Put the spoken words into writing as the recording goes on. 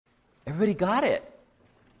Everybody got it.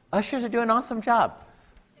 Ushers are doing an awesome job.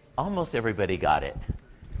 Almost everybody got it.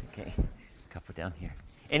 Okay, a couple down here.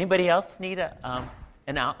 Anybody else need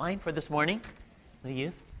an outline for this morning? The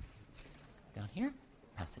youth? Down here?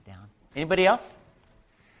 Pass it down. Anybody else?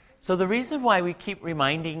 So the reason why we keep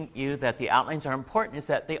reminding you that the outlines are important is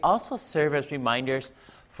that they also serve as reminders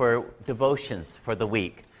for devotions for the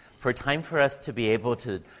week, for time for us to be able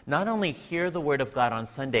to not only hear the Word of God on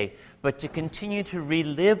Sunday, but to continue to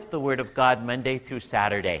relive the Word of God Monday through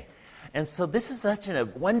Saturday. And so this is such a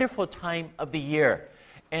wonderful time of the year.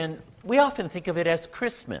 And we often think of it as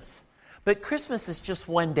Christmas. But Christmas is just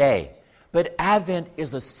one day. But Advent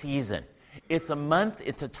is a season. It's a month,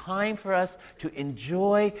 it's a time for us to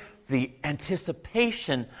enjoy the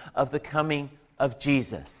anticipation of the coming of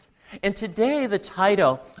Jesus. And today the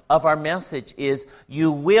title of our message is,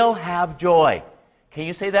 You Will Have Joy. Can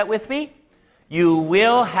you say that with me? You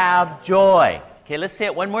will have joy. Okay, let's say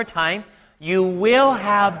it one more time. You will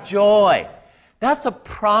have joy. That's a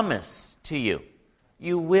promise to you.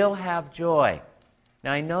 You will have joy.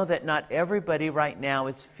 Now, I know that not everybody right now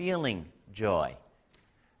is feeling joy.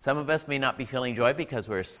 Some of us may not be feeling joy because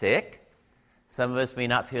we're sick. Some of us may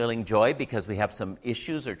not be feeling joy because we have some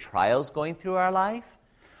issues or trials going through our life.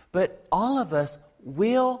 But all of us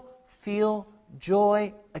will feel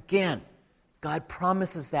joy again. God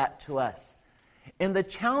promises that to us. And the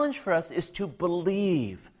challenge for us is to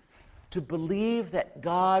believe that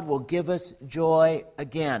God will give us joy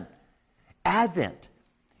again. Advent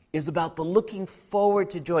is about the looking forward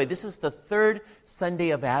to joy. This is the third Sunday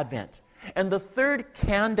of Advent. And the third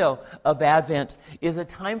candle of Advent is a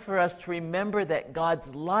time for us to remember that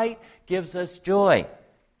God's light gives us joy.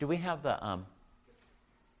 Do we have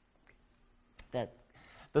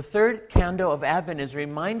the third candle of Advent is a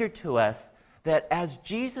reminder to us that as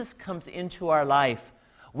Jesus comes into our life,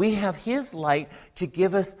 we have His light to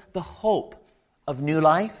give us the hope of new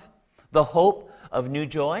life, the hope of new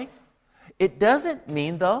joy. It doesn't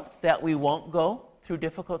mean, though, that we won't go through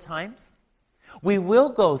difficult times. We will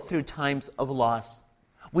go through times of loss.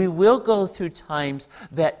 We will go through times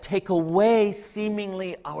that take away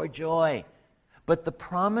seemingly our joy. But the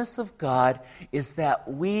promise of God is that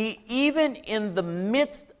we, even in the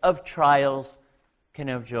midst of trials, can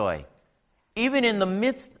have joy. Even in the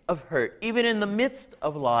midst of hurt, even in the midst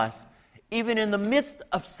of loss, even in the midst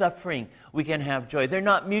of suffering, we can have joy. They're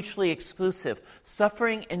not mutually exclusive.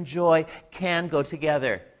 Suffering and joy can go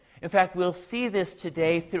together. In fact, we'll see this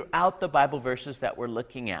today throughout the Bible verses that we're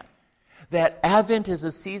looking at. That Advent is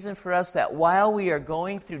a season for us that while we are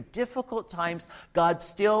going through difficult times, God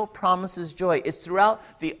still promises joy. It's throughout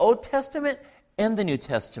the Old Testament and the New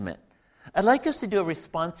Testament. I'd like us to do a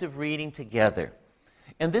responsive reading together.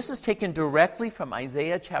 And this is taken directly from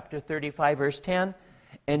Isaiah chapter 35, verse 10,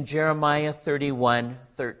 and Jeremiah 31,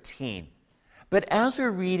 13. But as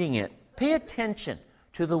we're reading it, pay attention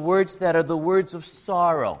to the words that are the words of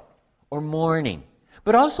sorrow or mourning,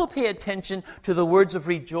 but also pay attention to the words of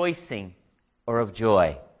rejoicing or of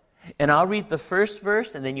joy. And I'll read the first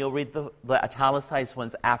verse, and then you'll read the italicized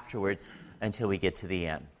ones afterwards until we get to the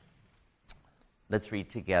end. Let's read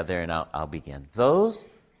together, and I'll begin. Those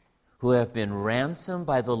who have been ransomed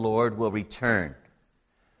by the Lord will return.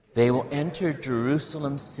 They will enter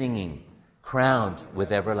Jerusalem singing, crowned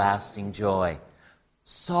with everlasting joy.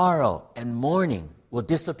 Sorrow and mourning will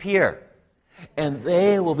disappear, and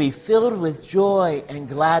they will be filled with joy and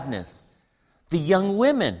gladness. The young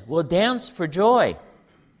women will dance for joy,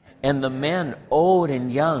 and the men, old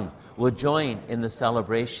and young, will join in the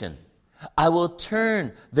celebration. I will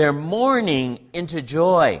turn their mourning into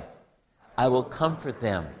joy. I will comfort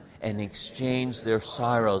them and exchange their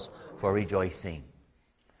sorrows for rejoicing.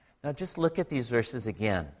 Now just look at these verses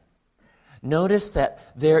again. Notice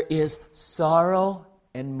that there is sorrow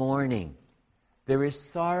and mourning. There is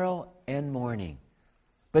sorrow and mourning.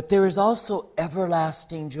 But there is also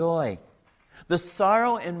everlasting joy. The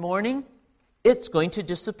sorrow and mourning, it's going to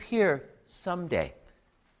disappear someday.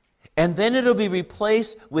 And then it'll be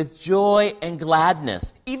replaced with joy and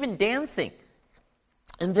gladness, even dancing.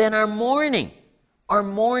 And then our mourning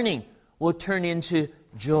will turn into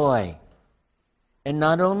joy. And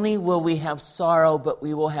not only will we have sorrow, but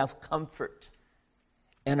we will have comfort.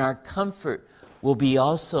 And our comfort will be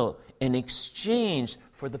also an exchange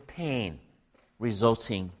for the pain,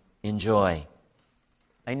 resulting in joy.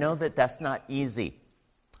 I know that that's not easy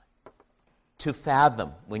to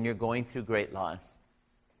fathom when you're going through great loss.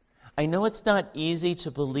 I know it's not easy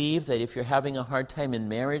to believe that if you're having a hard time in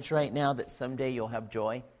marriage right now, that someday you'll have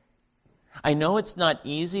joy. I know it's not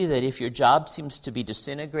easy that if your job seems to be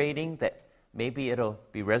disintegrating, that maybe it'll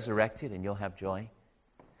be resurrected and you'll have joy.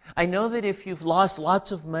 I know that if you've lost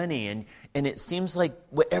lots of money and it seems like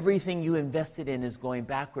everything you invested in is going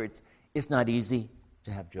backwards, it's not easy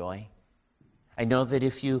to have joy. I know that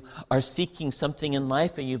if you are seeking something in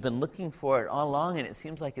life and you've been looking for it all along and it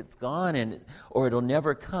seems like it's gone or it'll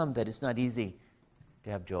never come, that it's not easy to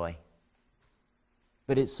have joy.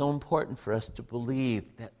 But it's so important for us to believe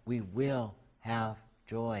that we will have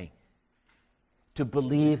joy. To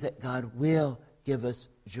believe that God will give us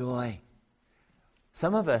joy.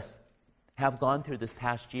 Some of us have gone through this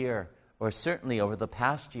past year, or certainly over the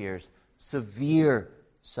past years, severe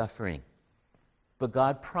suffering. But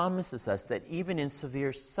God promises us that even in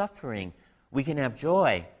severe suffering, we can have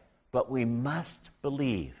joy, but we must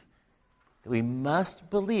believe. We must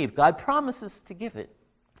believe. God promises to give it,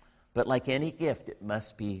 but like any gift, it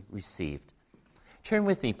must be received. Turn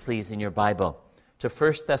with me, please, in your Bible to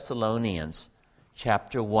 1 Thessalonians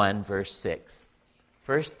chapter 1, verse 6.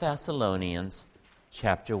 1 Thessalonians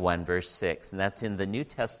chapter 1, verse 6. And that's in the New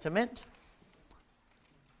Testament.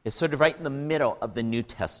 It's sort of right in the middle of the New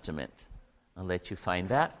Testament. I'll let you find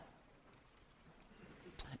that.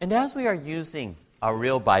 And as we are using our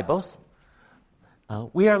real Bibles,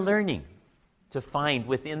 we are learning to find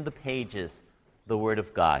within the pages the Word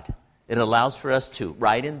of God. It allows for us to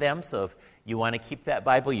write in them, so if you want to keep that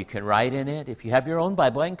Bible, you can write in it. If you have your own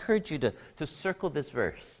Bible, I encourage you to circle this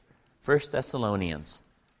verse, 1 Thessalonians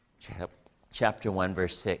chapter 1,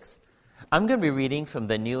 verse 6. I'm going to be reading from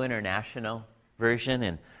the New International Version,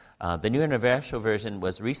 and the New International Version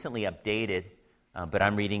was recently updated, but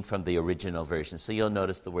I'm reading from the original version, so you'll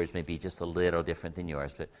notice the words may be just a little different than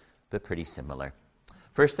yours, but pretty similar.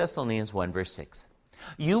 1 Thessalonians 1, verse 6.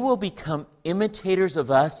 You will become imitators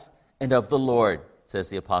of us and of the Lord, says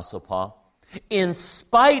the Apostle Paul, in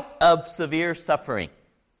spite of severe suffering.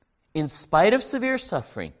 In spite of severe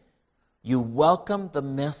suffering, you welcome the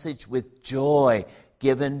message with joy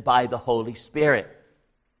given by the Holy Spirit.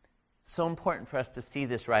 So important for us to see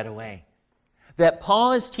this right away. That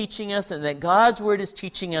Paul is teaching us and that God's Word is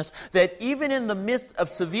teaching us that even in the midst of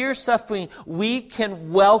severe suffering, we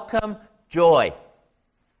can welcome joy.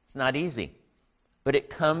 It's not easy, but it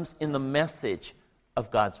comes in the message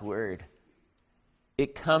of God's Word.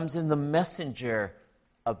 It comes in the messenger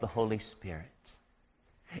of the Holy Spirit.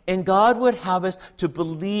 And God would have us to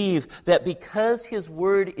believe that because His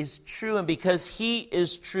Word is true and because He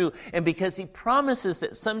is true and because He promises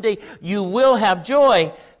that someday you will have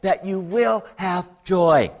joy, that you will have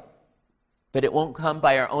joy. But it won't come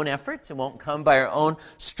by our own efforts. It won't come by our own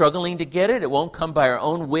struggling to get it. It won't come by our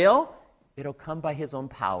own will. It'll come by His own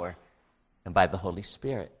power and by the Holy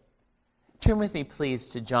Spirit. Turn with me, please,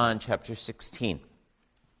 to John chapter 16.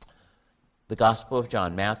 The Gospel of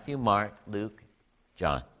John, Matthew, Mark, Luke,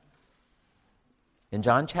 John. In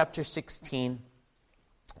John chapter 16,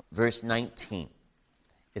 verse 19.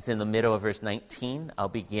 It's in the middle of verse 19. I'll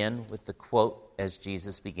begin with the quote as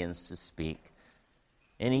Jesus begins to speak.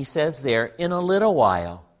 And He says there, in a little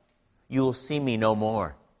while, you will see me no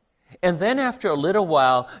more. And then after a little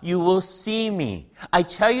while, you will see me. I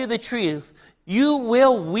tell you the truth, you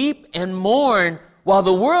will weep and mourn while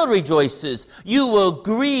the world rejoices. You will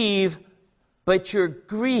grieve, but your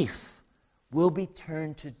grief will be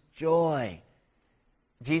turned to joy.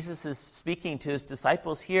 Jesus is speaking to His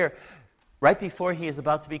disciples here right before He is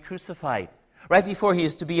about to be crucified, right before He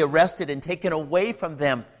is to be arrested and taken away from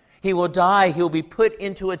them. He will die, He will be put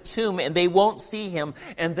into a tomb, and they won't see Him,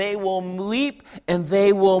 and they will weep, and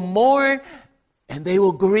they will mourn, and they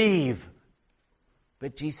will grieve.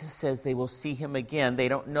 But Jesus says they will see Him again. They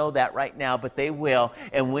don't know that right now, but they will.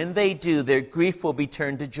 And when they do, their grief will be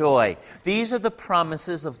turned to joy. These are the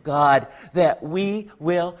promises of God that we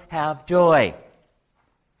will have joy.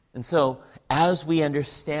 And so, as we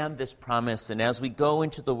understand this promise, and as we go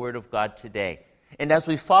into the Word of God today, and as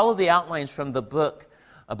we follow the outlines from the book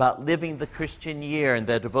about living the Christian year and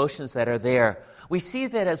the devotions that are there, we see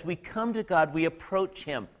that as we come to God, we approach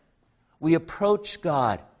Him. We approach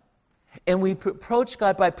God. And we approach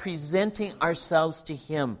God by presenting ourselves to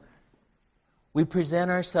Him. We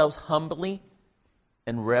present ourselves humbly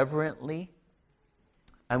and reverently.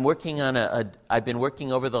 I've been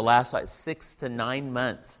working over the last 6 to 9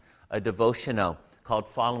 months a devotional called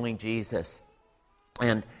Following Jesus.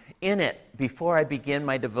 And in it, before I begin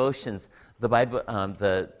my devotions,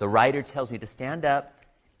 the writer tells me to stand up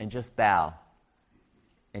and just bow.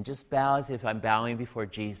 And just bow as if I'm bowing before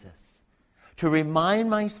Jesus. To remind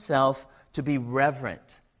myself to be reverent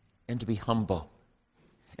and to be humble.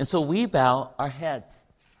 And so we bow our heads,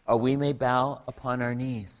 or we may bow upon our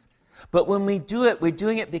knees. But when we do it, we're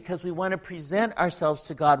doing it because we want to present ourselves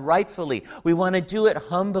to God rightfully. We want to do it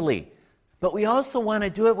humbly. But we also want to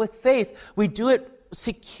do it with faith. We do it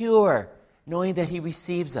secure, knowing that he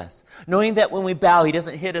receives us, knowing that when we bow, he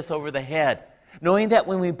doesn't hit us over the head, knowing that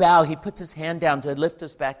when we bow, he puts his hand down to lift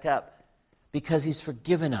us back up because he's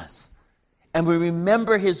forgiven us. And we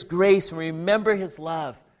remember his grace and we remember his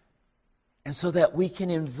love. And so that we can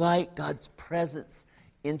invite God's presence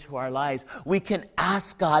into our lives. We can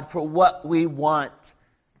ask God for what we want.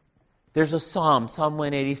 There's a psalm, Psalm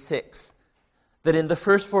 186, that in the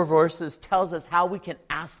first 4 verses tells us how we can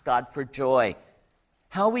ask God for joy.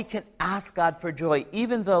 How we can ask God for joy,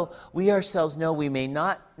 even though we ourselves know we may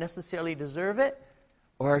not necessarily deserve it,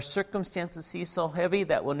 or our circumstances seem so heavy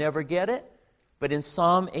that we'll never get it. But in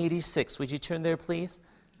Psalm 86, would you turn there, please?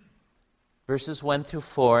 Verses 1 through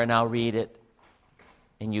 4, and I'll read it,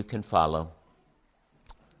 and you can follow.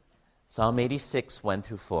 Psalm 86, 1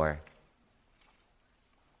 through 4.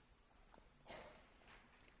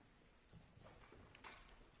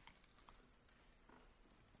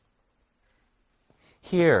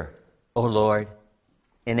 Hear, O Lord,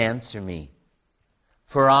 and answer me,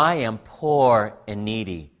 for I am poor and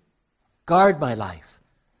needy. Guard my life,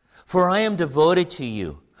 for I am devoted to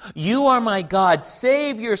you. You are my God.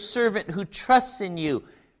 Save your servant who trusts in you.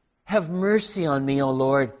 Have mercy on me, O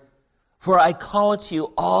Lord, for I call to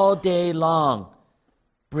you all day long.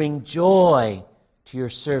 Bring joy to your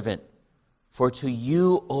servant, for to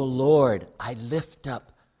you, O Lord, I lift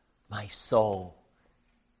up my soul.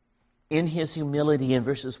 In his humility in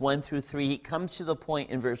verses 1 through 3, he comes to the point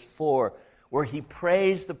in verse 4 where he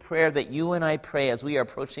prays the prayer that you and I pray as we are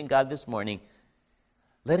approaching God this morning.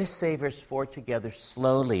 Let us say verse 4 together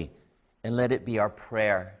slowly, and let it be our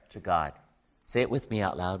prayer to God. Say it with me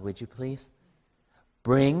out loud, would you please?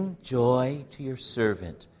 Bring joy to your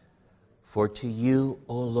servant, for to you,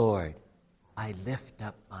 O Lord, I lift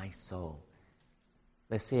up my soul.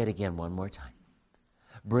 Let's say it again one more time.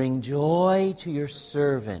 Bring joy to your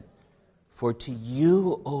servant, for to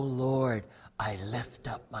you, O Lord, I lift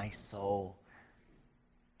up my soul.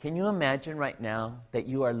 Can you imagine right now that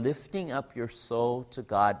you are lifting up your soul to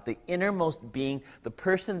God, the innermost being, the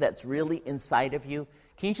person that's really inside of you?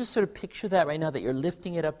 Can you just sort of picture that right now, that you're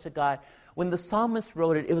lifting it up to God? When the psalmist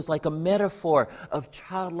wrote it, it was like a metaphor of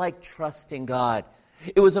childlike trust in God.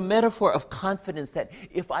 It was a metaphor of confidence that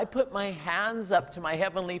if I put my hands up to my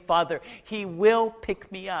Heavenly Father, He will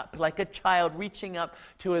pick me up, like a child reaching up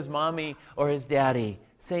to his mommy or his daddy,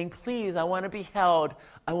 saying, please, I want to be held.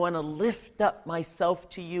 I want to lift up myself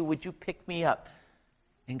to you. Would you pick me up?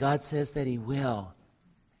 And God says that He will.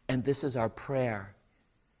 And this is our prayer.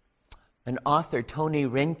 An author, Tony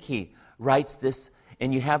Reinke, writes this,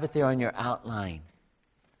 and you have it there on your outline.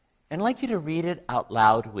 And I'd like you to read it out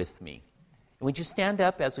loud with me. Would you stand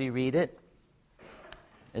up as we read it?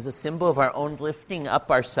 As a symbol of our own lifting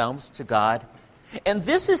up ourselves to God. And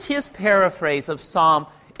this is his paraphrase of Psalm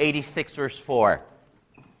 86, verse 4.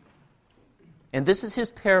 And this is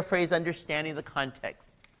his paraphrase, understanding the context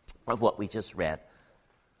of what we just read.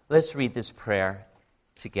 Let's read this prayer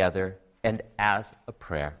together and as a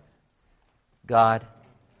prayer. God,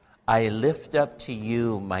 I lift up to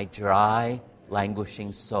you my dry,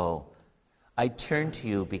 languishing soul. I turn to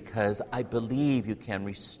you because I believe you can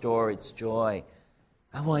restore its joy.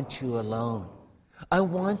 I want you alone. I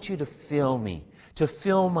want you to fill me, to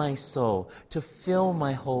fill my soul, to fill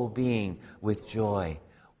my whole being with joy.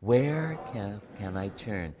 Where can I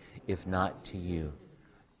turn if not to you?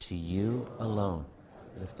 To you alone,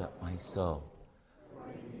 lift up my soul.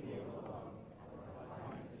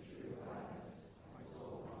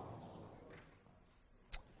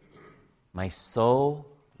 My soul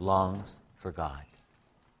longs for God.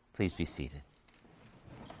 Please be seated.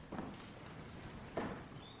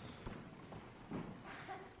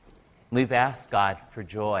 We've asked God for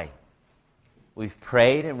joy. We've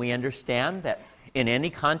prayed and we understand that in any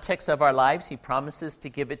context of our lives, He promises to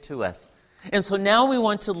give it to us. And so now we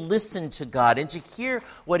want to listen to God and to hear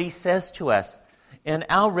what He says to us. And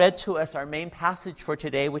Al read to us our main passage for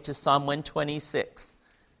today, which is Psalm 126.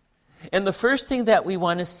 And the first thing that we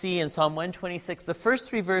want to see in Psalm 126, the first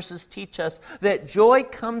 3 verses teach us that joy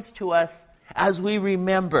comes to us as we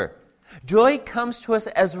remember. Joy comes to us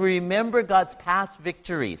as we remember God's past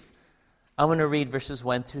victories. I want to read verses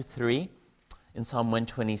 1 through 3 in Psalm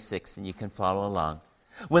 126, and you can follow along.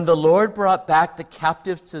 When the Lord brought back the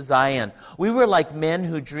captives to Zion, we were like men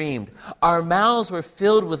who dreamed. Our mouths were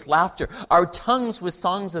filled with laughter, our tongues with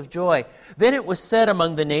songs of joy. Then it was said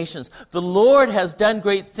among the nations, the Lord has done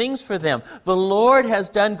great things for them. The Lord has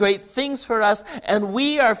done great things for us, and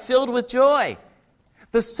we are filled with joy.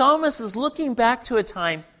 The psalmist is looking back to a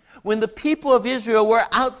time when the people of Israel were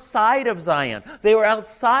outside of Zion. They were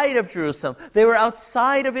outside of Jerusalem. They were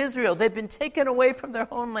outside of Israel. They'd been taken away from their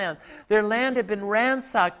homeland. Their land had been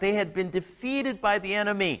ransacked. They had been defeated by the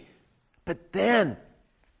enemy. But then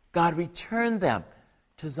God returned them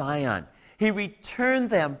to Zion. He returned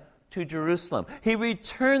them to Jerusalem. He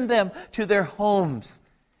returned them to their homes.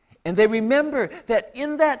 And they remember that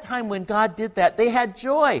in that time when God did that, they had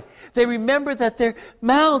joy. They remembered that their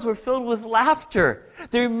mouths were filled with laughter.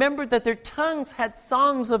 They remembered that their tongues had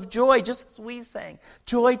songs of joy, just as we sang.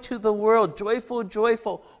 Joy to the world, joyful,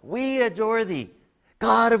 joyful, we adore thee.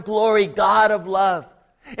 God of glory, God of love.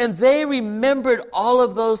 And they remembered all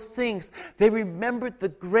of those things. They remembered the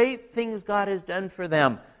great things God has done for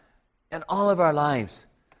them in all of our lives.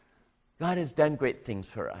 God has done great things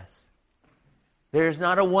for us. There's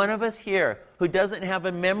not a one of us here who doesn't have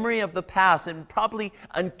a memory of the past, and probably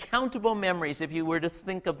uncountable memories if you were to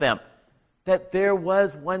think of them, that there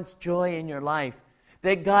was once joy in your life,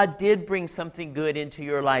 that God did bring something good into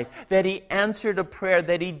your life, that He answered a prayer,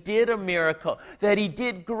 that He did a miracle, that He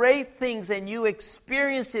did great things, and you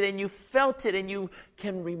experienced it, and you felt it, and you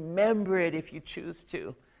can remember it if you choose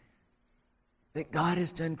to. That God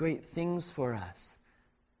has done great things for us.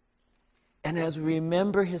 And as we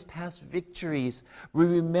remember His past victories, we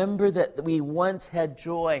remember that we once had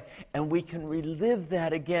joy, and we can relive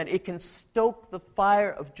that again. It can stoke the fire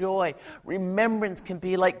of joy. Remembrance can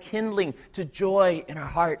be like kindling to joy in our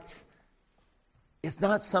hearts. It's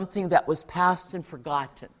not something that was past and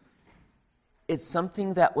forgotten. It's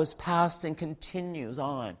something that was past and continues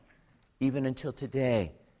on, even until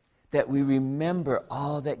today, that we remember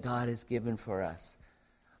all that God has given for us.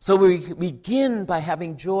 So we begin by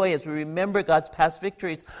having joy as we remember God's past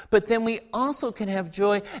victories, but then we also can have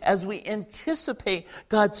joy as we anticipate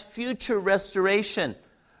God's future restoration.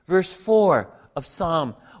 Verse 4 of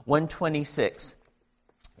Psalm 126.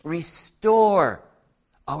 Restore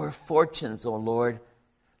our fortunes, O Lord,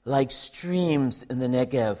 like streams in the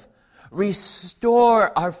Negev.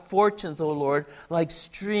 Restore our fortunes, O Lord, like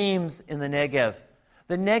streams in the Negev.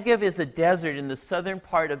 The Negev is a desert in the southern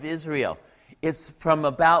part of Israel. It's from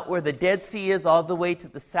about where the Dead Sea is all the way to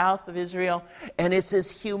the south of Israel. And it's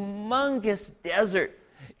this humongous desert.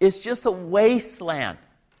 It's just a wasteland.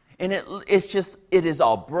 And it is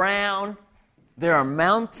all brown. There are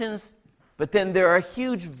mountains. But then there are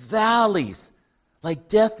huge valleys, like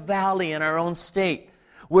Death Valley in our own state,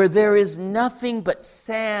 where there is nothing but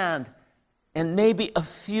sand and maybe a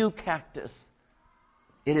few cactus.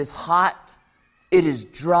 It is hot. It is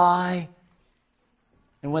dry.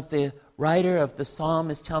 And what the writer of the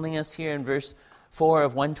psalm is telling us here in verse 4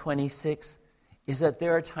 of 126 is that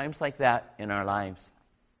there are times like that in our lives.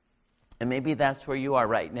 And maybe that's where you are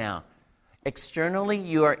right now. Externally,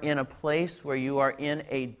 you are in a place where you are in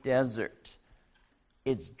a desert.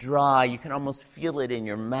 It's dry. You can almost feel it in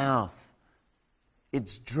your mouth.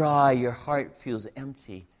 It's dry. Your heart feels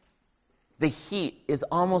empty. The heat is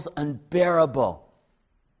almost unbearable.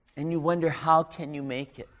 And you wonder, how can you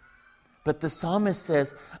make it? But the psalmist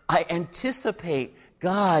says, I anticipate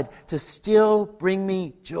God to still bring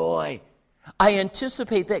me joy. I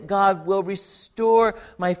anticipate that God will restore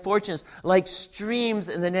my fortunes like streams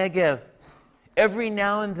in the Negev. Every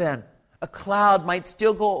now and then, a cloud might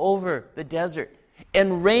still go over the desert,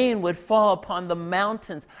 and rain would fall upon the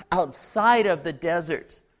mountains outside of the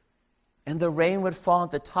desert. And the rain would fall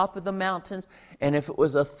at the top of the mountains, and if it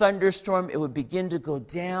was a thunderstorm, it would begin to go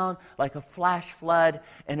down like a flash flood,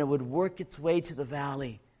 and it would work its way to the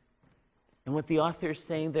valley. And what the author is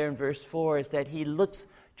saying there in verse 4 is that he looks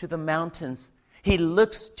to the mountains, he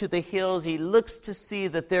looks to the hills, he looks to see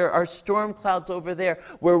that there are storm clouds over there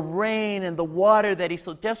where rain and the water that he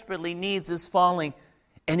so desperately needs is falling.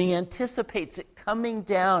 And he anticipates it coming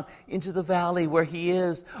down into the valley where he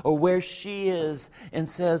is or where she is, and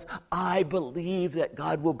says, I believe that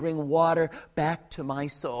God will bring water back to my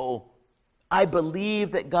soul. I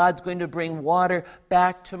believe that God's going to bring water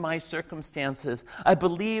back to my circumstances. I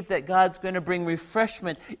believe that God's going to bring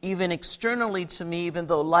refreshment even externally to me, even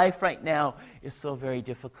though life right now is so very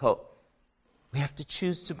difficult. We have to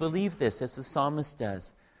choose to believe this, as the psalmist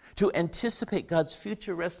does, to anticipate God's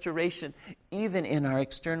future restoration even in our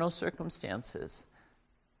external circumstances.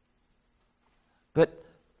 But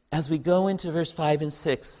as we go into verse 5 and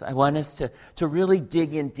 6, I want us to really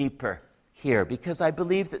dig in deeper here, because I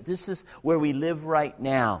believe that this is where we live right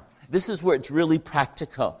now. This is where it's really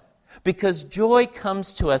practical. Because joy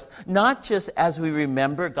comes to us not just as we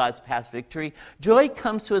remember God's past victory. Joy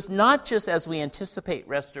comes to us not just as we anticipate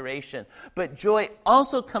restoration, but joy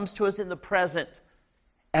also comes to us in the present,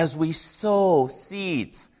 as we sow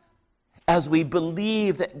seeds, as we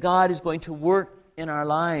believe that God is going to work in our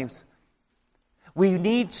lives. We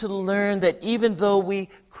need to learn that even though we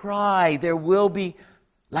cry, there will be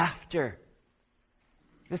laughter.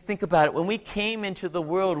 Just think about it. When we came into the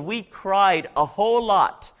world, we cried a whole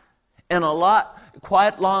lot, and a lot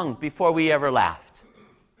quite long before we ever laughed.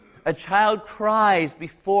 A child cries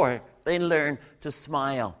before they learn to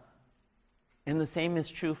smile. And the same is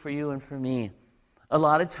true for you and for me. A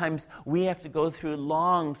lot of times we have to go through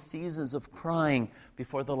long seasons of crying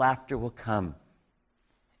before the laughter will come.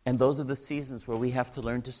 And those are the seasons where we have to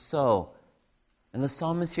learn to sow. And the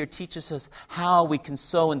psalmist here teaches us how we can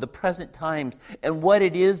sow in the present times and what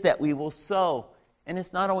it is that we will sow. And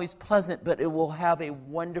it's not always pleasant, but it will have a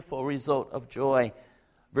wonderful result of joy.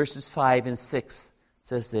 Verses 5 and 6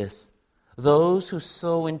 says this: "Those who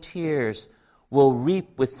sow in tears will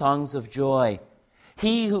reap with songs of joy.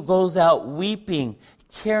 He who goes out weeping,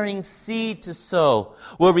 carrying seed to sow,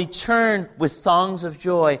 will return with songs of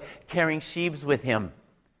joy, carrying sheaves with him."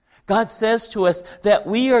 God says to us that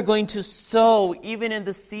we are going to sow even in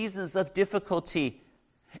the seasons of difficulty.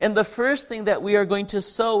 And the first thing that we are going to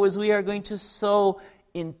sow is we are going to sow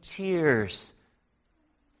in tears.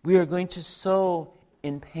 We are going to sow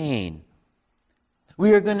in pain.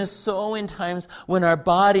 We are going to sow in times when our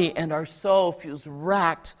body and our soul feels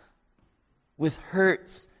racked with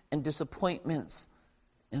hurts and disappointments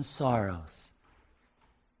and sorrows.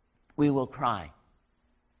 We will cry,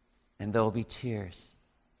 and there will be tears.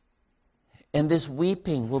 And this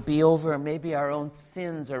weeping will be over maybe our own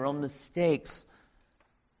sins, our own mistakes,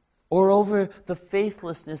 or over the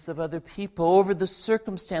faithlessness of other people, over the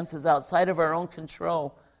circumstances outside of our own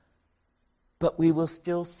control. But we will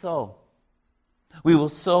still sow. We will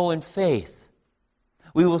sow in faith.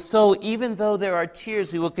 We will sow even though there are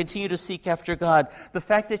tears. We will continue to seek after God. The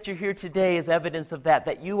fact that you're here today is evidence of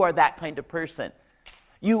that you are that kind of person.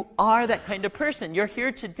 You are that kind of person. You're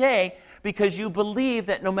here today because you believe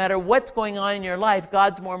that no matter what's going on in your life,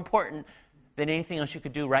 God's more important than anything else you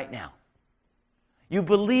could do right now. You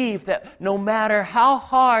believe that no matter how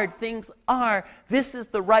hard things are, this is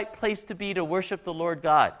the right place to be to worship the Lord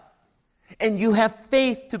God. And you have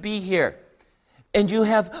faith to be here. And you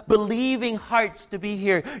have believing hearts to be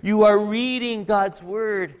here. You are reading God's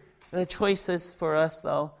word. And the choice for us,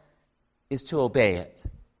 though, is to obey it.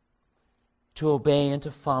 To obey and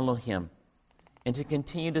to follow him. And to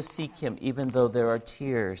continue to seek him even though there are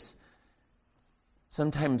tears.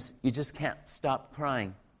 Sometimes you just can't stop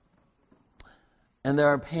crying. And there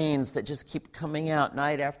are pains that just keep coming out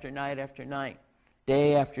night after night after night,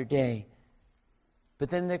 day after day. But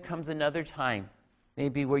then there comes another time,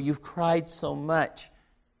 maybe where you've cried so much,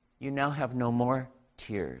 you now have no more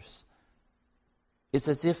tears. It's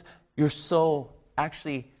as if your soul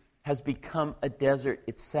actually has become a desert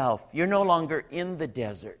itself. You're no longer in the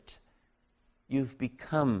desert. You've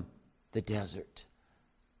become the desert.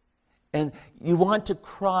 And you want to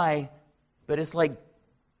cry, but it's like,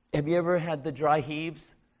 have you ever had the dry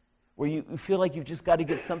heaves? Where you feel like you've just got to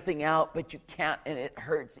get something out, but you can't, and it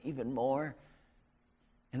hurts even more.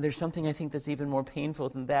 And there's something I think that's even more painful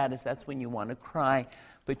than that, is that's when you want to cry,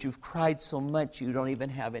 but you've cried so much you don't even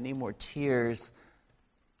have any more tears.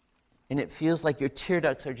 And it feels like your tear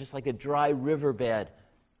ducts are just like a dry riverbed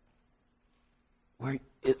where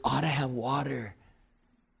it ought to have water,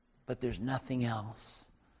 but there's nothing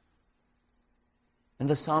else. And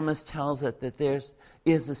the psalmist tells us that there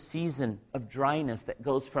is a season of dryness that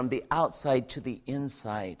goes from the outside to the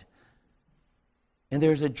inside. And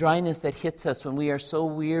there's a dryness that hits us when we are so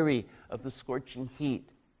weary of the scorching heat.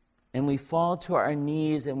 And we fall to our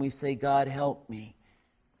knees and we say, God, help me.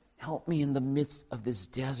 Help me in the midst of this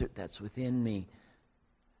desert that's within me.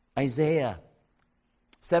 Isaiah,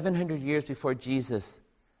 700 years before Jesus,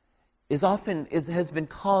 has been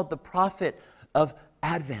called the prophet of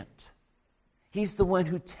Advent. He's the one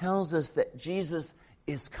who tells us that Jesus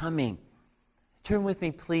is coming. Turn with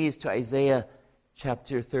me, please, to Isaiah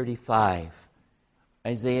chapter 35.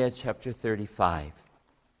 Isaiah chapter 35.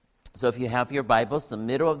 So if you have your Bibles, the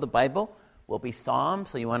middle of the Bible will be Psalm.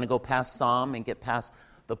 So you want to go past Psalm and get past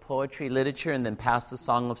the poetry literature and then past the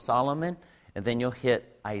Song of Solomon. And then you'll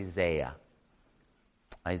hit Isaiah.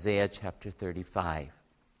 Isaiah chapter 35.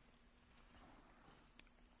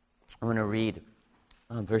 I'm going to read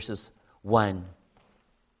verses 1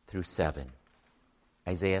 through 7.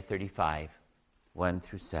 Isaiah 35, 1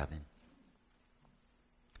 through 7.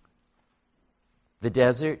 The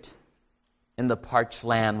desert and the parched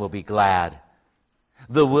land will be glad.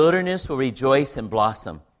 The wilderness will rejoice and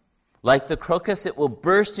blossom. Like the crocus, it will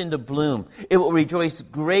burst into bloom. It will rejoice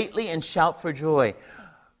greatly and shout for joy.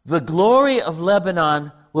 The glory of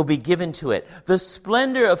Lebanon will be given to it. The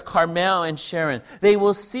splendor of Carmel and Sharon. They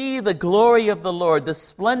will see the glory of the Lord, the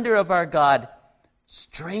splendor of our God.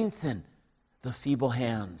 Strengthen the feeble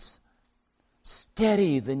hands.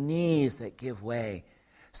 Steady the knees that give way.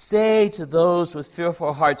 Say to those with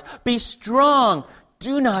fearful hearts, be strong,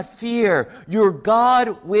 do not fear. Your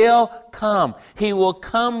God will come. He will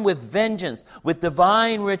come with vengeance, with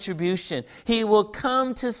divine retribution. He will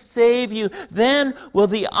come to save you. Then will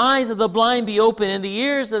the eyes of the blind be opened and the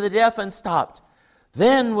ears of the deaf unstopped.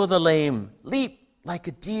 Then will the lame leap like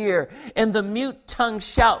a deer, and the mute tongue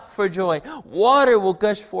shout for joy. Water will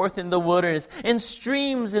gush forth in the wilderness, and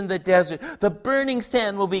streams in the desert. The burning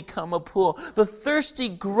sand will become a pool, the thirsty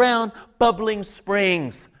ground bubbling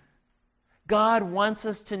springs. God wants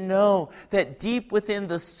us to know that deep within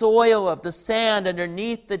the soil of the sand,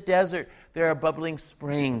 underneath the desert, there are bubbling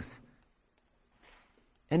springs.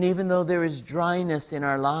 And even though there is dryness in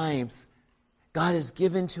our lives, God has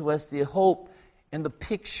given to us the hope and the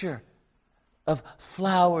picture of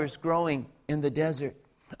flowers growing in the desert,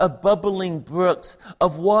 of bubbling brooks,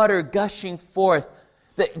 of water gushing forth,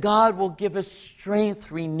 that God will give us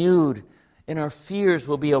strength renewed and our fears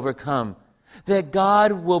will be overcome, that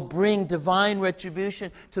God will bring divine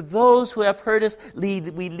retribution to those who have hurt us. We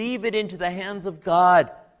leave it into the hands of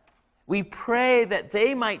God. We pray that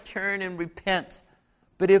they might turn and repent,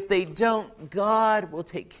 but if they don't, God will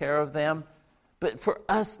take care of them. But for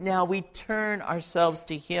us now, we turn ourselves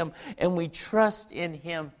to Him and we trust in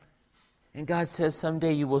Him. And God says,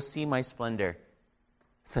 someday you will see my splendor.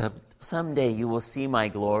 Someday you will see my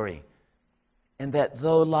glory. And that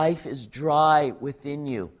though life is dry within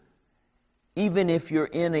you, even if you're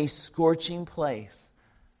in a scorching place,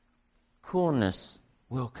 coolness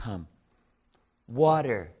will come.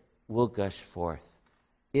 Water will gush forth.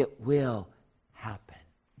 It will happen.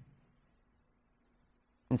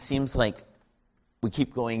 It seems like we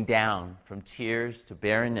keep going down from tears to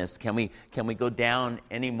barrenness. Can we go down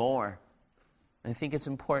anymore? And I think it's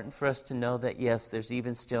important for us to know that, yes, there's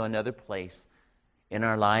even still another place in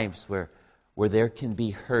our lives where there can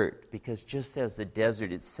be hurt. Because just as the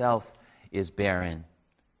desert itself is barren,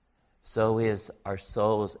 so is our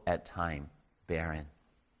souls at times barren.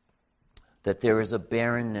 That there is a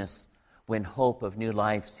barrenness when hope of new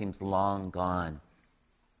life seems long gone.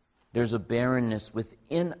 There's a barrenness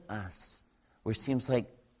within us where it seems like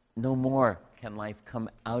no more can life come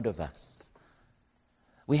out of us.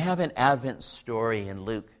 We have an Advent story in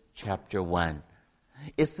Luke chapter 1.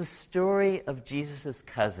 It's the story of Jesus'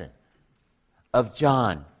 cousin, of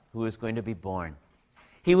John, who was going to be born.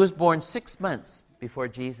 He was born 6 months before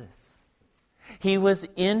Jesus. He was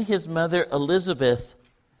in his mother Elizabeth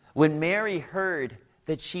when Mary heard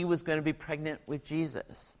that she was going to be pregnant with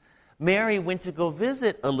Jesus. Mary went to go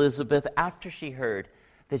visit Elizabeth after she heard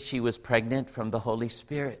that she was pregnant from the Holy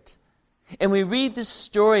Spirit. And we read this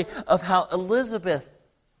story of how Elizabeth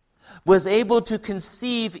was able to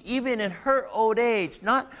conceive even in her old age,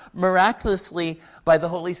 not miraculously by the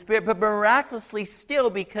Holy Spirit, but miraculously still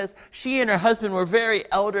because she and her husband were very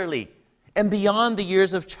elderly and beyond the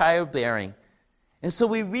years of childbearing. And so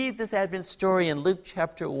we read this Advent story in Luke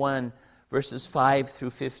chapter 1, verses 5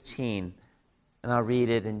 through 15. And I'll read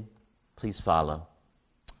it and please follow.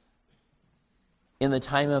 In the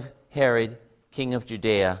time of Herod, king of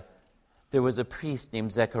Judea, there was a priest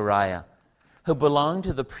named Zechariah who belonged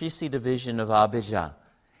to the priestly division of Abijah.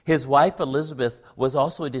 His wife Elizabeth was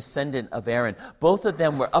also a descendant of Aaron. Both of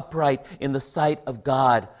them were upright in the sight of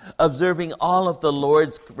God, observing all of the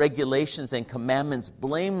Lord's regulations and commandments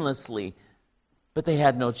blamelessly. But they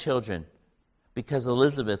had no children because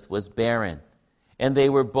Elizabeth was barren, and they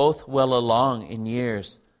were both well along in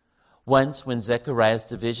years. Once, when Zechariah's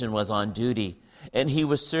division was on duty, and he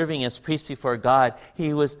was serving as priest before God,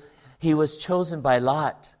 he was chosen by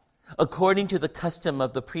Lot, according to the custom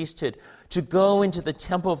of the priesthood, to go into the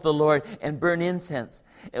temple of the Lord and burn incense.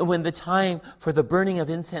 And when the time for the burning of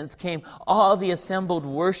incense came, all the assembled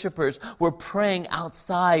worshipers were praying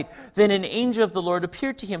outside. Then an angel of the Lord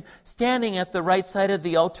appeared to him, standing at the right side of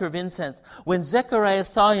the altar of incense. When Zechariah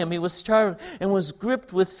saw him, he was startled and was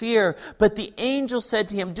gripped with fear. But the angel said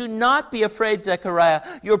to him, "Do not be afraid, Zechariah.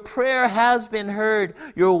 Your prayer has been heard.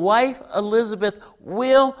 Your wife Elizabeth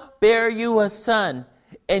will bear you a son,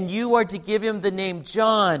 and you are to give him the name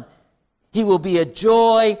John. He will be a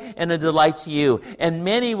joy and a delight to you, and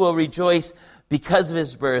many will rejoice because of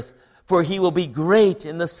his birth, for he will be great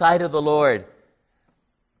in the sight of the Lord."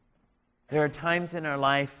 There are times in our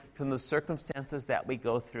life, from the circumstances that we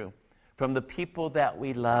go through, from the people that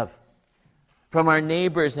we love, from our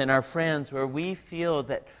neighbors and our friends, where we feel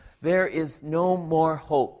that there is no more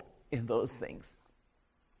hope in those things.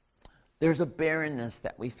 There's a barrenness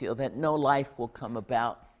that we feel, that no life will come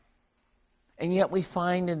about. And yet we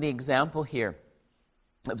find in the example here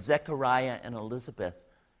of Zechariah and Elizabeth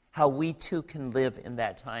how we too can live in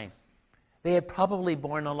that time. They had probably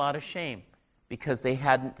borne a lot of shame because they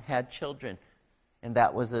hadn't had children. And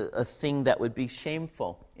that was a thing that would be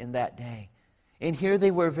shameful in that day. And here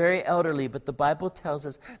they were very elderly, but the Bible tells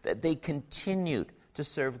us that they continued to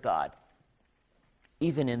serve God,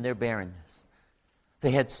 even in their barrenness.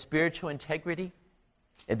 They had spiritual integrity,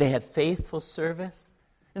 and they had faithful service,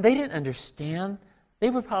 and they didn't understand. They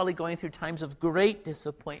were probably going through times of great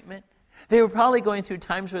disappointment. They were probably going through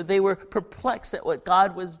times where they were perplexed at what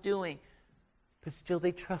God was doing, but still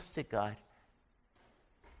they trusted God.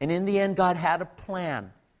 And in the end, God had a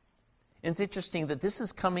plan. And it's interesting that this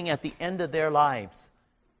is coming at the end of their lives.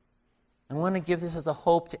 I want to give this as a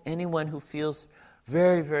hope to anyone who feels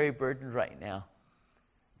very, very burdened right now.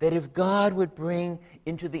 That if God would bring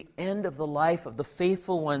into the end of the life of the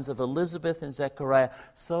faithful ones of Elizabeth and Zechariah,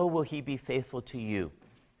 so will He be faithful to you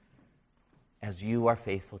as you are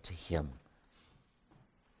faithful to Him.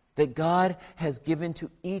 That God has given to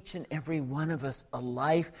each and every one of us a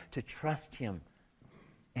life to trust Him.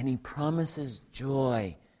 And He promises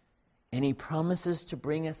joy. And He promises to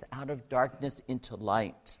bring us out of darkness into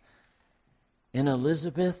light. And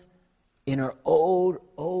Elizabeth, in her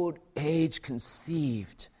old age,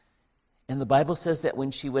 conceived. And the Bible says that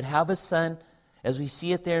when she would have a son, as we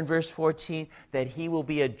see it there in verse 14, that he will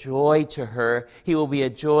be a joy to her. He will be a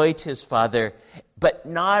joy to his father. But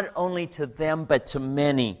not only to them, but to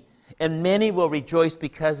many. And many will rejoice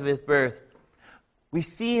because of his birth. We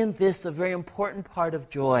see in this a very important part of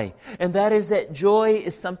joy. And that is that joy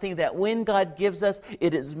is something that when God gives us,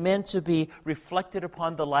 it is meant to be reflected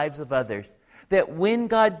upon the lives of others. That when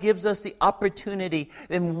God gives us the opportunity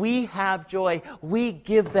and we have joy, we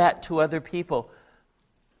give that to other people.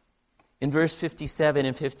 In verse 57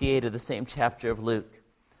 and 58 of the same chapter of Luke,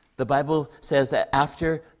 the Bible says that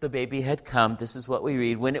after the baby had come, this is what we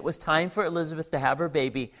read, when it was time for Elizabeth to have her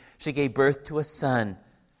baby, she gave birth to a son.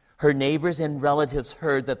 Her neighbors and relatives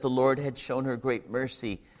heard that the Lord had shown her great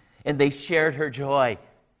mercy, and they shared her joy.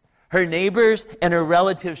 Her neighbors and her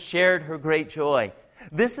relatives shared her great joy.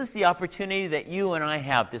 This is the opportunity that you and I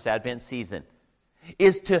have this Advent season,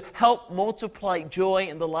 is to help multiply joy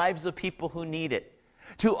in the lives of people who need it.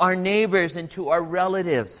 To our neighbors and to our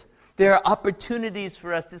relatives. There are opportunities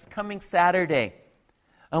for us this coming Saturday.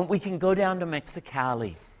 We can go down to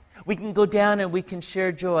Mexicali. We can go down and we can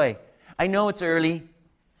share joy. I know it's early.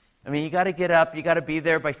 I mean, you got to get up. You got to be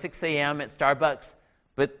there by 6 a.m. at Starbucks.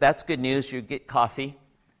 But that's good news. You get coffee.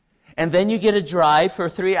 And then you get a drive for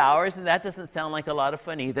 3 hours, and that doesn't sound like a lot of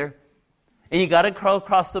fun either. And you got to crawl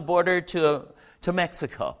across the border to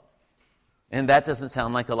Mexico. And that doesn't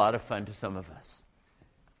sound like a lot of fun to some of us.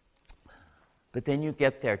 But then you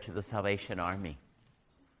get there to the Salvation Army.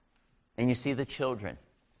 And you see the children.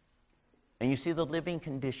 And you see the living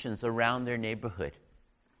conditions around their neighborhood.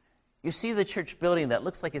 You see the church building that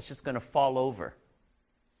looks like it's just going to fall over.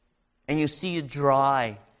 And you see a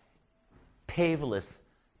dry, paveless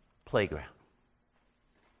playground.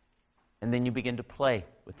 And then you begin to play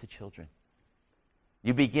with the children.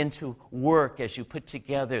 You begin to work as you put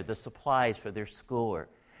together the supplies for their schoolwork.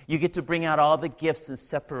 You get to bring out all the gifts and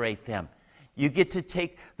separate them. You get to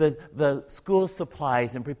take the school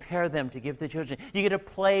supplies and prepare them to give the children. You get to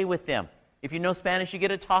play with them. If you know Spanish, you get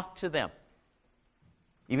to talk to them.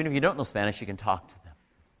 Even if you don't know Spanish, you can talk to them.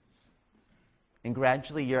 And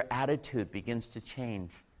gradually your attitude begins to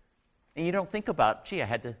change. And you don't think about, gee, I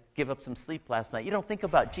had to give up some sleep last night. You don't think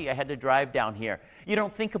about, gee, I had to drive down here. You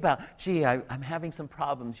don't think about, gee, I'm having some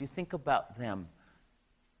problems. You think about them.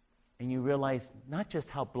 And you realize not just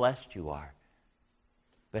how blessed you are,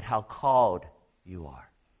 but how called you are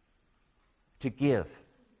to give,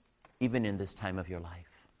 even in this time of your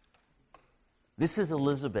life. This is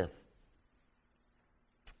Elizabeth.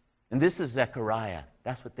 And this is Zechariah.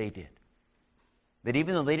 That's what they did. That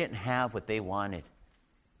even though they didn't have what they wanted,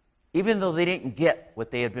 even though they didn't get what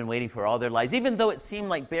they had been waiting for all their lives, even though it seemed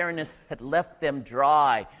like barrenness had left them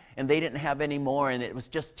dry and they didn't have any more and it was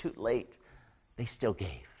just too late, they still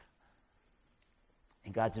gave.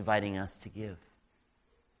 And God's inviting us to give.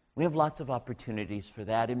 We have lots of opportunities for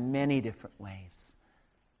that in many different ways.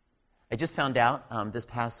 I just found out this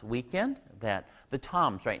past weekend that the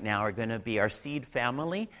Toms right now are going to be our seed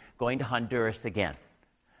family going to Honduras again.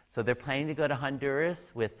 So they're planning to go to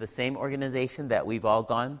Honduras with the same organization that we've all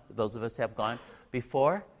gone, those of us have gone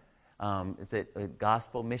before. Is it a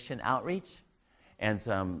Gospel Mission Outreach?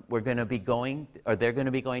 And we're going to be going, or they're going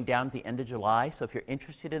to be going down at the end of July. So if you're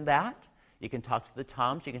interested in that, you can talk to the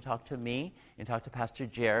Toms, you can talk to me, you can talk to Pastor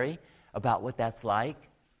Jerry. about what that's like.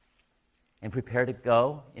 And prepare to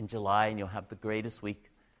go in July, and you'll have the greatest week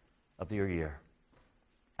of your year.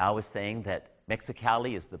 Al was saying that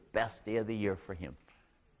Mexicali is the best day of the year for him.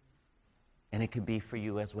 And it can be for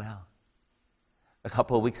you as well. A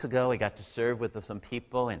couple of weeks ago, I got to serve with some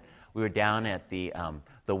people, and we were down at the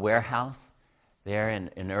warehouse there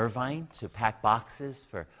in Irvine to pack boxes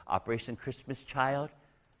for Operation Christmas Child.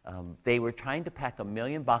 They were trying to pack 1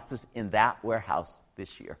 million boxes in that warehouse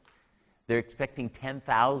this year. They're expecting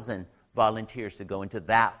 10,000 volunteers to go into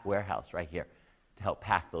that warehouse right here to help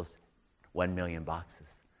pack those 1 million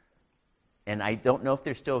boxes. And I don't know if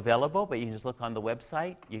they're still available, but you can just look on the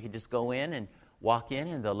website. You can just go in and walk in,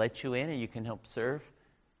 and they'll let you in, and you can help serve.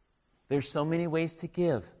 There's so many ways to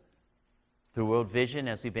give. Through World Vision,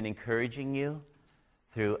 as we've been encouraging you,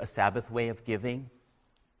 through a Sabbath way of giving,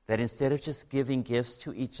 that instead of just giving gifts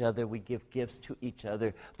to each other, we give gifts to each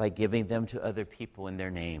other by giving them to other people in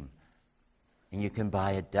their name. And you can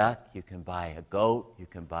buy a duck, you can buy a goat, you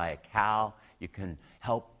can buy a cow, you can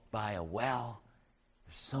help buy a well.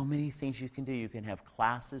 There's so many things you can do. You can have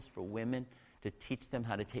classes for women to teach them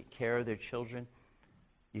how to take care of their children.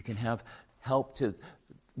 You can have help to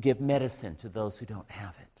give medicine to those who don't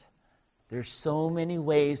have it. There's so many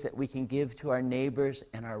ways that we can give to our neighbors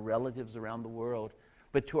and our relatives around the world.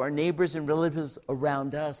 But to our neighbors and relatives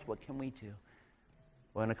around us, what can we do?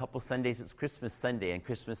 Well, in a couple Sundays, it's Christmas Sunday, and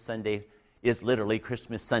Christmas Sunday is literally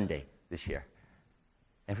Christmas Sunday this year.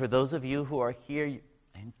 And for those of you who are here,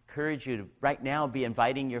 I encourage you to right now be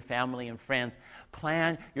inviting your family and friends.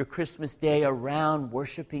 Plan your Christmas day around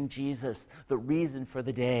worshiping Jesus, the reason for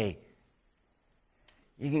the day.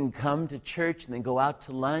 You can come to church and then go out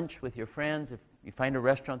to lunch with your friends if you find a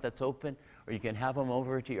restaurant that's open, or you can have them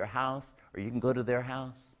over to your house, or you can go to their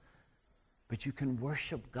house. But you can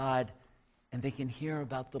worship God, and they can hear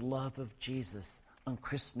about the love of Jesus on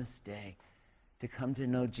Christmas Day, to come to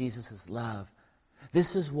know Jesus' love.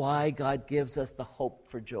 This is why God gives us the hope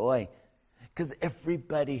for joy, because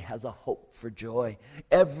everybody has a hope for joy.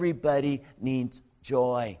 Everybody needs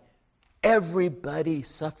joy. Everybody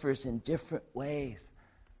suffers in different ways.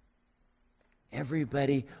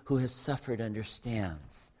 Everybody who has suffered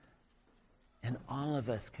understands. And all of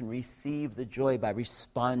us can receive the joy by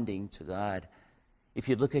responding to God. If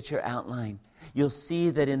you look at your outline, you'll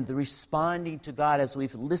see that in the responding to God, as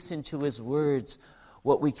we've listened to His words,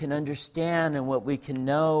 what we can understand and what we can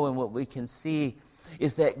know and what we can see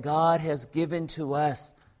is that God has given to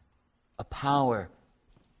us a power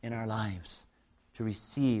in our lives to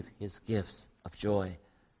receive His gifts of joy.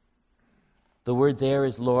 The word there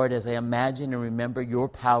is, Lord, as I imagine and remember your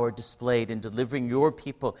power displayed in delivering your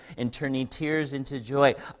people and turning tears into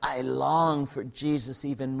joy, I long for Jesus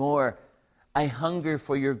even more. I hunger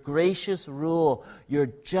for your gracious rule, your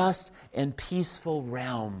just and peaceful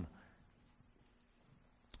realm.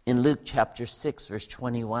 In Luke chapter 6, verse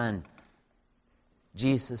 21,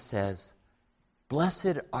 Jesus says,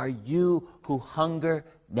 "Blessed are you who hunger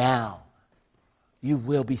now. You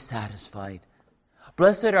will be satisfied.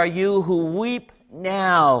 Blessed are you who weep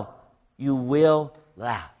now. You will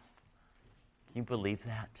laugh." Can you believe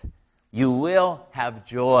that? You will have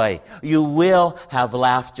joy. You will have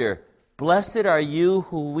laughter. Blessed are you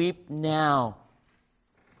who weep now.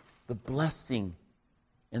 The blessing,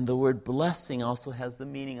 and the word blessing also has the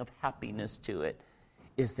meaning of happiness to it,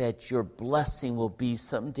 is that your blessing will be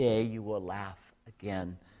someday you will laugh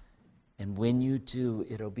again. And when you do,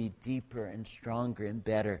 it'll be deeper and stronger and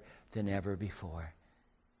better than ever before.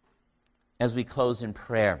 As we close in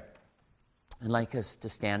prayer, I'd like us to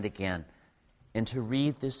stand again and to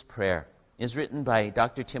read this prayer. It's written by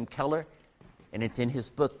Dr. Tim Keller, and it's in his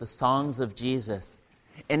book, The Songs of Jesus.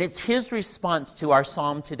 And it's his response to our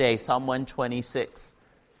psalm today, Psalm 126.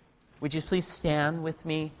 Would you please stand with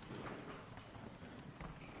me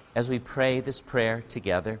as we pray this prayer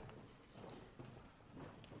together?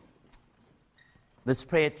 Let's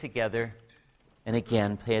pray it together, and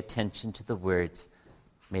again, pay attention to the words.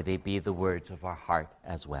 May they be the words of our heart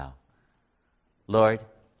as well. Lord,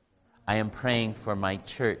 I am praying for my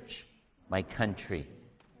church, my country,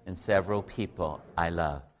 and several people I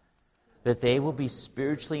love, that they will be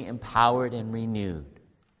spiritually empowered and renewed.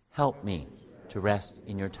 Help me to rest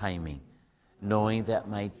in your timing, knowing that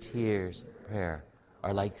my tears, prayer,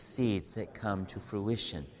 are like seeds that come to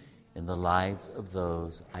fruition in the lives of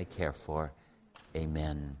those I care for.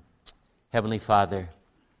 Amen. Heavenly Father,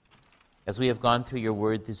 as we have gone through your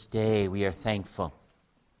word this day, we are thankful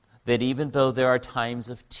that even though there are times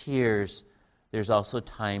of tears, there's also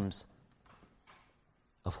times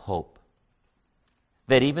of hope.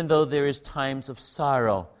 That even though there is times of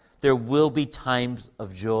sorrow, there will be times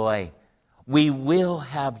of joy. We will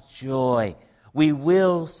have joy. We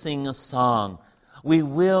will sing a song. We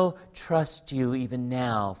will trust you even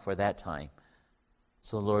now for that time.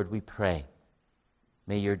 So, Lord, we pray,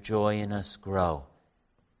 may your joy in us grow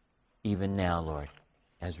even now, Lord,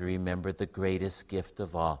 as we remember the greatest gift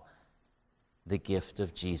of all, the gift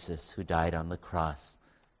of Jesus who died on the cross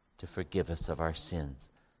to forgive us of our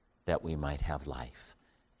sins, that we might have life.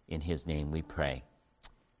 In his name we pray.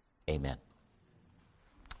 Amen.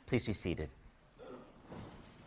 Please be seated.